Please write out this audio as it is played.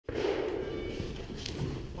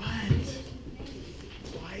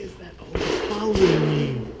with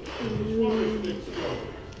me.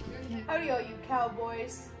 Howdy all you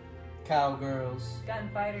cowboys, Cowgirls,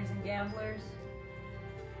 Gunfighters and gamblers.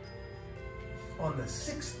 On the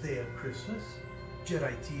 6th day of Christmas,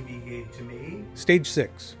 Jedi TV gave to me. Stage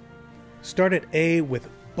 6. Start at A with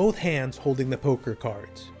both hands holding the poker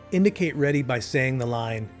cards. Indicate ready by saying the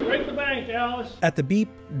line, "Break the bank, Alice." At the beep,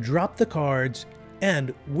 drop the cards,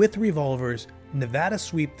 and with revolvers, Nevada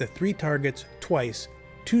sweep the 3 targets twice,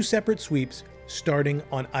 2 separate sweeps starting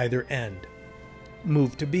on either end.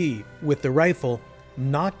 Move to B. With the rifle,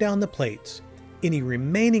 knock down the plates. Any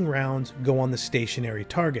remaining rounds go on the stationary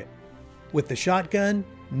target. With the shotgun,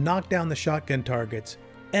 knock down the shotgun targets,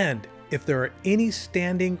 and if there are any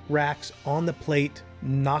standing racks on the plate,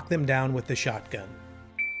 knock them down with the shotgun.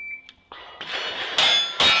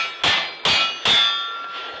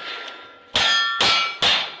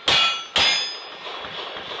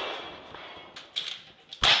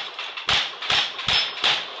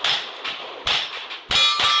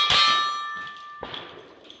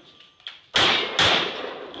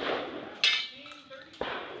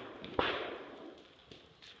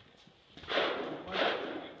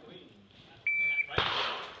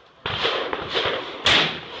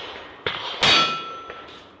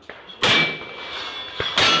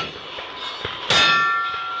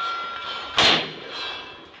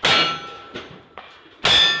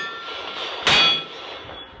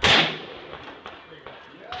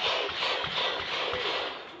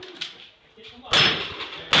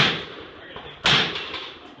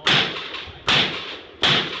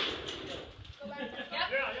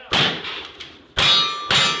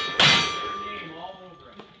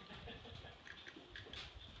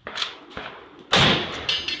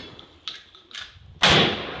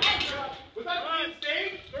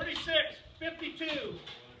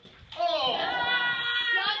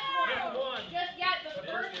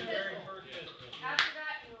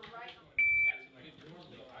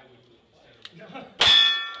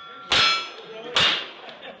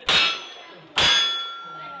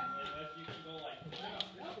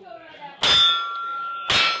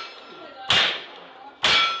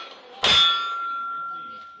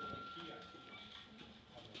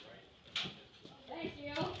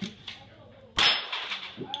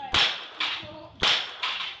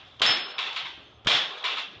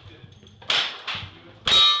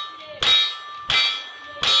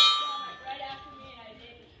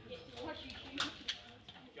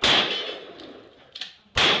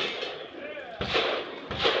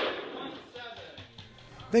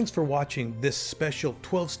 Thanks for watching this special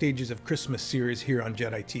 12 Stages of Christmas series here on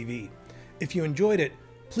Jedi TV. If you enjoyed it,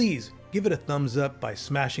 please give it a thumbs up by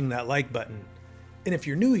smashing that like button. And if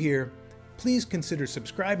you're new here, please consider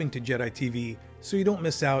subscribing to Jedi TV so you don't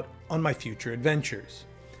miss out on my future adventures.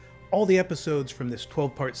 All the episodes from this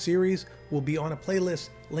 12-part series will be on a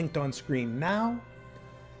playlist linked on screen now,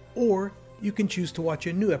 or you can choose to watch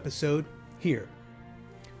a new episode here.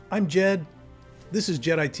 I'm Jed, this is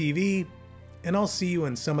Jedi TV, and I'll see you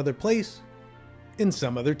in some other place, in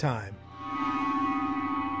some other time.